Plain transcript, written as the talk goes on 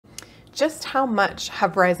Just how much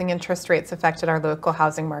have rising interest rates affected our local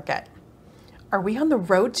housing market? Are we on the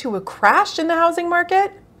road to a crash in the housing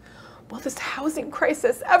market? Will this housing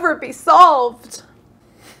crisis ever be solved?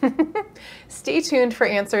 Stay tuned for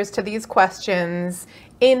answers to these questions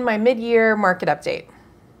in my mid-year market update.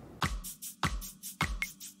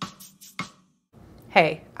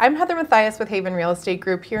 Hey, I'm Heather Matthias with Haven Real Estate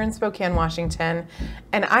Group here in Spokane, Washington,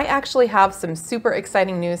 and I actually have some super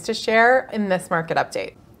exciting news to share in this market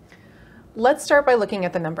update. Let's start by looking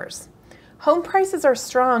at the numbers. Home prices are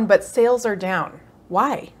strong, but sales are down.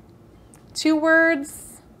 Why? 2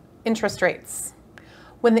 words, interest rates.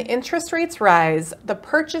 When the interest rates rise, the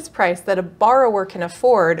purchase price that a borrower can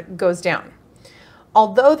afford goes down.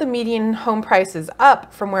 Although the median home price is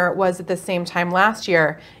up from where it was at the same time last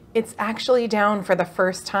year, it's actually down for the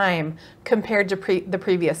first time compared to the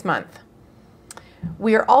previous month.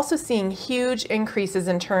 We are also seeing huge increases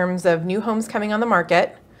in terms of new homes coming on the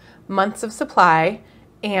market, months of supply,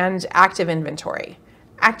 and active inventory.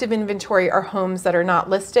 Active inventory are homes that are not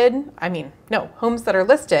listed. Homes that are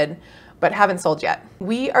listed but haven't sold yet.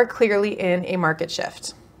 We are clearly in a market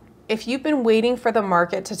shift. If you've been waiting for the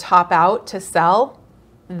market to top out to sell,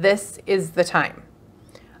 this is the time.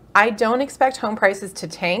 I don't expect home prices to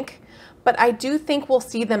tank, but I do think we'll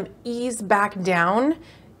see them ease back down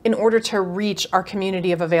in order to reach our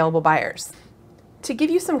community of available buyers. To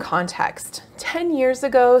give you some context, 10 years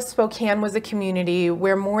ago, Spokane was a community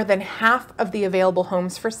where more than half of the available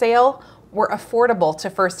homes for sale were affordable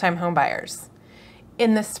to first-time home buyers.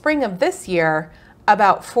 In the spring of this year,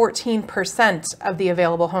 about 14% of the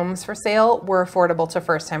available homes for sale were affordable to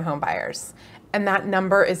first-time home buyers, and that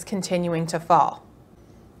number is continuing to fall.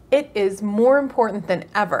 It is more important than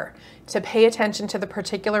ever to pay attention to the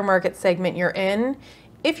particular market segment you're in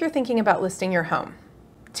if you're thinking about listing your home.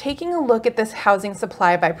 Taking a look at this housing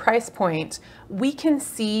supply by price point, we can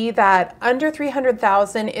see that under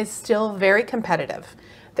 $300,000 is still very competitive.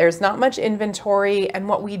 There's not much inventory, and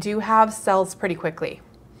what we do have sells pretty quickly.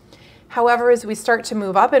 However, as we start to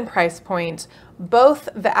move up in price point, both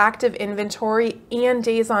the active inventory and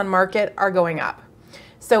days on market are going up.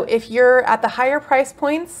 So if you're at the higher price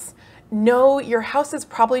points, know your house is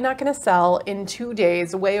probably not going to sell in 2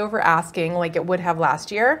 days, way over asking like it would have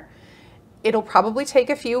last year. It'll probably take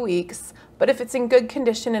a few weeks, but if it's in good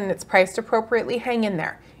condition and it's priced appropriately, hang in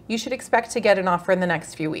there. You should expect to get an offer in the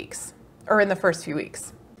next few weeks, or in the first few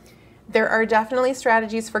weeks. There are definitely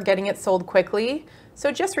strategies for getting it sold quickly,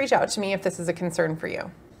 so just reach out to me if this is a concern for you.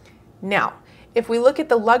 Now, if we look at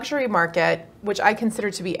the luxury market, which I consider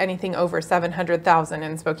to be anything over $700,000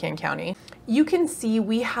 in Spokane County, you can see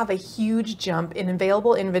we have a huge jump in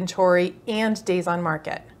available inventory and days on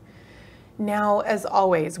market. Now, as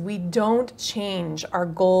always, we don't change our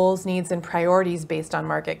goals, needs, and priorities based on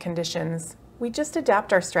market conditions. We just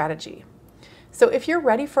adapt our strategy. So if you're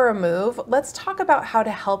ready for a move, let's talk about how to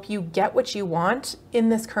help you get what you want in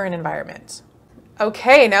this current environment.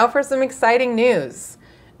 Okay, now for some exciting news.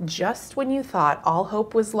 Just when you thought all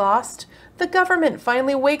hope was lost, the government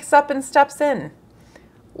finally wakes up and steps in.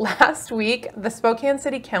 Last week, the Spokane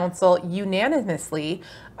City Council unanimously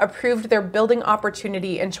approved their Building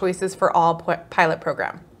Opportunity and Choices for All pilot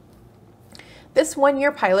program. This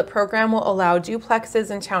 1-year pilot program will allow duplexes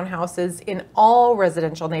and townhouses in all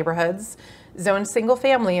residential neighborhoods, zoned single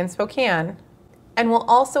family in Spokane, and will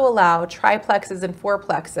also allow triplexes and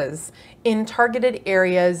fourplexes in targeted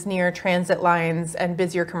areas near transit lines and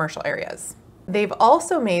busier commercial areas. They've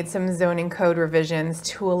also made some zoning code revisions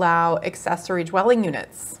to allow accessory dwelling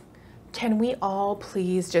units. Can we all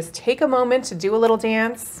please just take a moment to do a little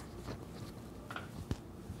dance?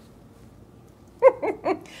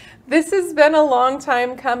 This has been a long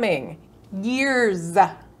time coming, years.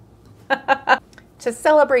 To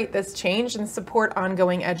celebrate this change and support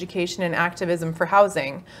ongoing education and activism for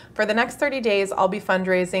housing, for the next 30 days, I'll be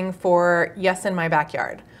fundraising for Yes in My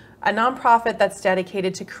Backyard, a nonprofit that's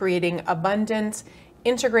dedicated to creating abundant,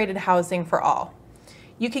 integrated housing for all.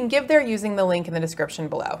 You can give there using the link in the description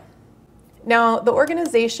below. Now, the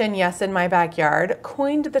organization Yes in My Backyard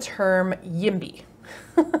coined the term YIMBY.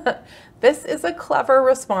 This is a clever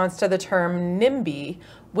response to the term NIMBY,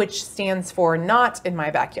 which stands for Not in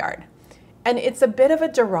My Backyard. And it's a bit of a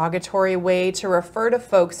derogatory way to refer to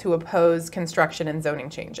folks who oppose construction and zoning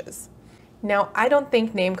changes. Now, I don't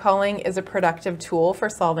think name calling is a productive tool for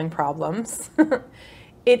solving problems.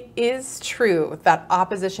 It is true that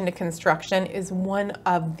opposition to construction is one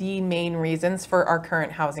of the main reasons for our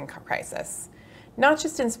current housing crisis. Not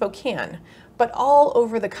just in Spokane, but all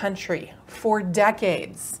over the country for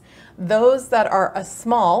decades. Those that are a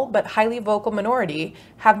small but highly vocal minority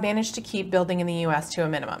have managed to keep building in the US to a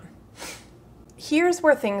minimum. Here's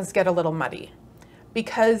where things get a little muddy,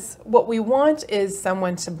 because what we want is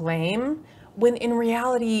someone to blame, when in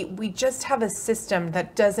reality, we just have a system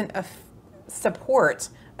that doesn't support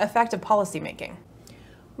effective policymaking.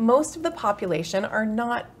 Most of the population are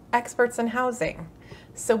not experts in housing,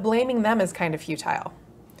 so blaming them is kind of futile.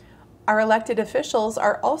 Our elected officials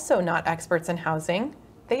are also not experts in housing.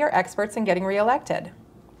 They are experts in getting reelected.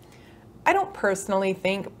 I don't personally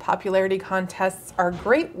think popularity contests are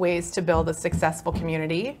great ways to build a successful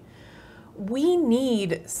community. We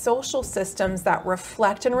need social systems that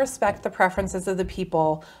reflect and respect the preferences of the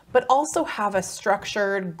people, but also have a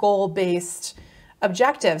structured, goal-based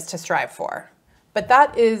objectives to strive for. But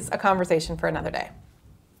that is a conversation for another day.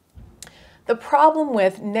 The problem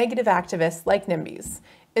with negative activists like Nimbys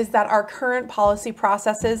is that our current policy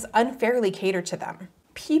processes unfairly cater to them.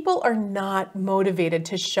 People are not motivated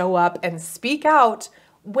to show up and speak out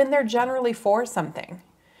when they're generally for something.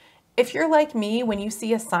 If you're like me, when you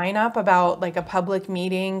see a sign up about like a public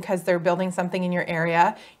meeting because they're building something in your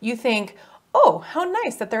area, you think, oh, how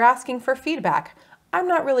nice that they're asking for feedback. I'm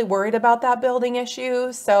not really worried about that building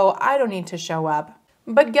issue, so I don't need to show up.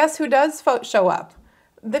 But guess who does show up?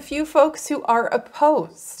 The few folks who are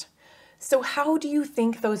opposed. So how do you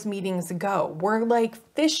think those meetings go? We're like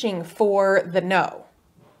fishing for the no.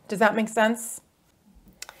 Does that make sense?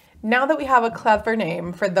 Now that we have a clever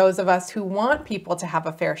name for those of us who want people to have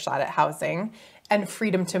a fair shot at housing and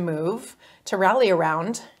freedom to move, to rally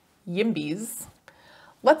around, Yimbys,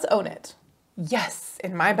 let's own it. Yes,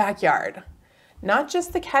 in my backyard. Not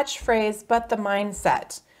just the catchphrase, but the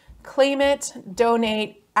mindset. Claim it,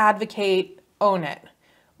 donate, advocate, own it.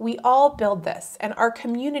 We all build this, and our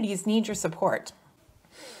communities need your support.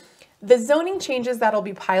 The zoning changes that'll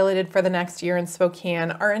be piloted for the next year in Spokane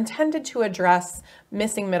are intended to address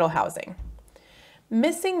missing middle housing.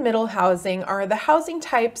 Missing middle housing are the housing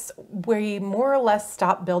types where we more or less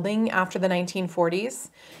stopped building after the 1940s.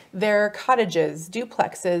 They're cottages,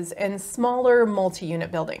 duplexes, and smaller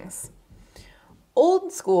multi-unit buildings.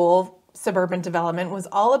 Old school suburban development was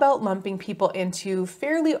all about lumping people into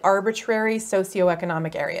fairly arbitrary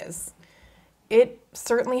socioeconomic areas. It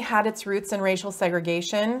certainly had its roots in racial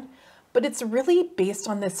segregation, but it's really based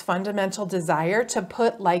on this fundamental desire to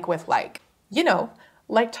put like with like. You know,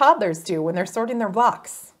 like toddlers do when they're sorting their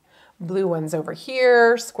blocks. Blue ones over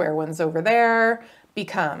here, square ones over there,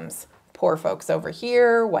 becomes poor folks over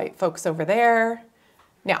here, white folks over there.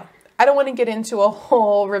 Now, I don't want to get into a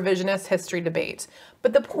whole revisionist history debate,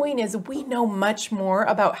 but the point is we know much more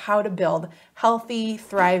about how to build healthy,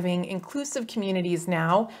 thriving, inclusive communities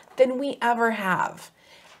now than we ever have.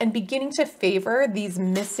 And beginning to favor these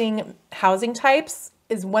missing housing types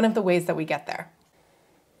is one of the ways that we get there.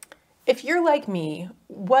 If you're like me,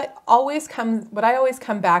 what I always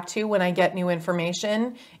come back to when I get new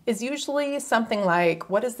information is usually something like,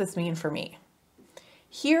 what does this mean for me?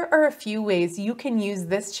 Here are a few ways you can use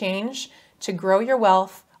this change to grow your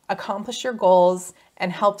wealth, accomplish your goals,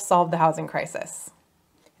 and help solve the housing crisis.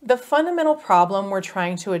 The fundamental problem we're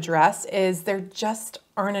trying to address is there just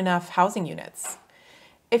aren't enough housing units.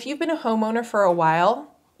 If you've been a homeowner for a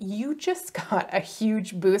while, you just got a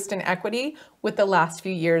huge boost in equity with the last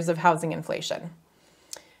few years of housing inflation.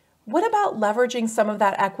 What about leveraging some of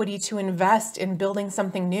that equity to invest in building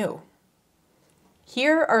something new?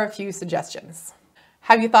 Here are a few suggestions.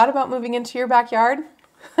 Have you thought about moving into your backyard?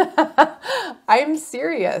 I'm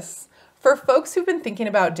serious. For folks who've been thinking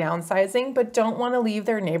about downsizing but don't want to leave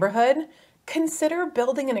their neighborhood, consider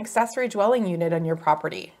building an accessory dwelling unit on your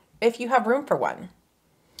property, if you have room for one.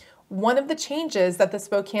 One of the changes that the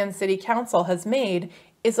Spokane City Council has made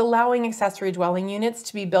is allowing accessory dwelling units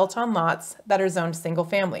to be built on lots that are zoned single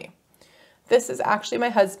family. This is actually my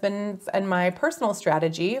husband's and my personal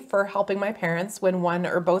strategy for helping my parents when one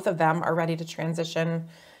or both of them are ready to transition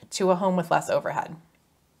to a home with less overhead.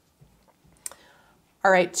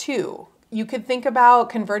 All right, 2, you could think about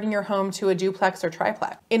converting your home to a duplex or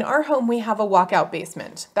triplex. In our home, we have a walkout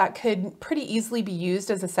basement that could pretty easily be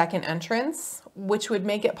used as a second entrance, which would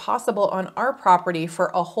make it possible on our property for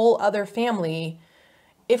a whole other family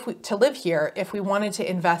to live here if we wanted to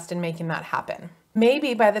invest in making that happen.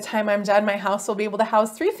 Maybe by the time I'm done, my house will be able to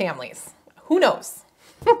house 3 families. Who knows?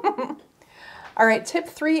 All right, tip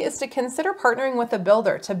 3 is to consider partnering with a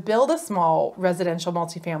builder to build a small residential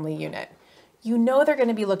multifamily unit. You know they're going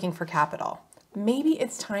to be looking for capital. Maybe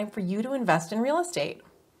it's time for you to invest in real estate.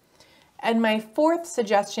 And my 4th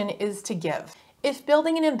suggestion is to give. If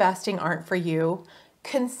building and investing aren't for you,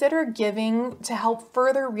 consider giving to help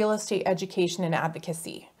further real estate education and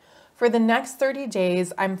advocacy. For the next 30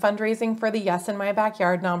 days, I'm fundraising for the Yes in My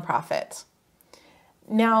Backyard nonprofit.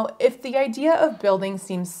 Now, if the idea of building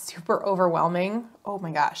seems super overwhelming, oh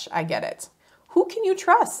my gosh, I get it. Who can you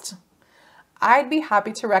trust? I'd be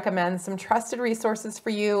happy to recommend some trusted resources for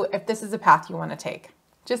you if this is a path you want to take.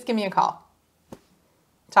 Just give me a call.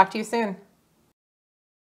 Talk to you soon.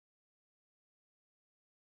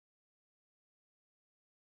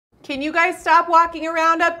 Can you guys stop walking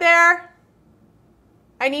around up there?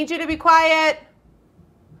 I need you to be quiet.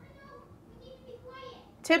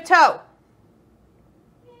 Tiptoe.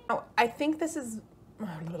 Oh, I think this is,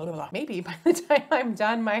 maybe by the time I'm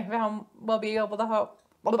done, my film will be able to help.